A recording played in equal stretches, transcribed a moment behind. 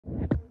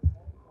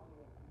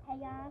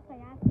y'all. So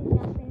y'all see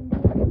y'all been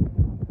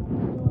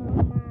doing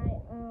my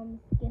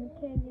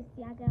skincare. You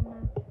see I got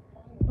my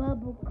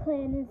bubble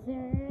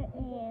cleanser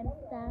and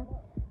stuff.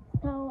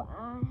 So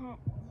I had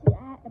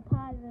to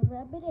pause and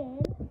rub it in.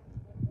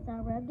 So I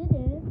rubbed it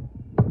in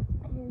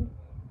and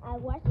I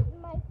washed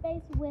my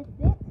face with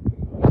it.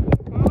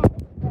 And I had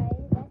to spray.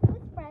 That's the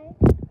spray.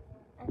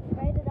 I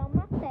sprayed it on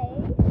my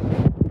face.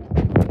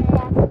 And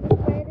I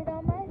also sprayed it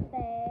on my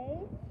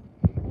face.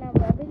 And I'm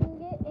rubbing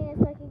it in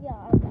so I can get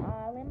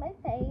all in my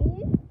face.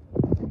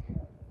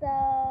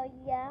 So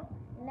yeah,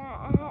 now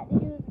I had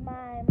to use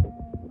my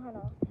hold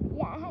on.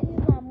 Yeah, I had to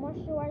use my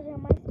moisturizer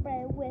and my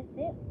spray with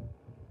it.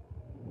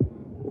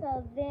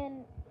 So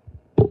then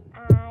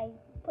I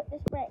put the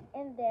spray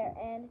in there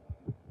and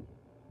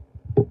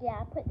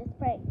yeah, I put the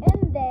spray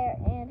in there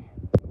and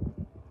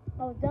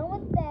I was done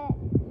with that.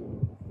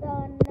 So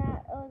now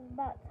it was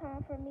about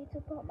time for me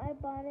to put my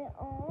bonnet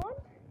on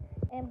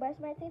and brush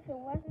my teeth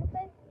and wash my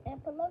face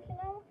and put lotion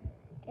on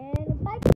and bye.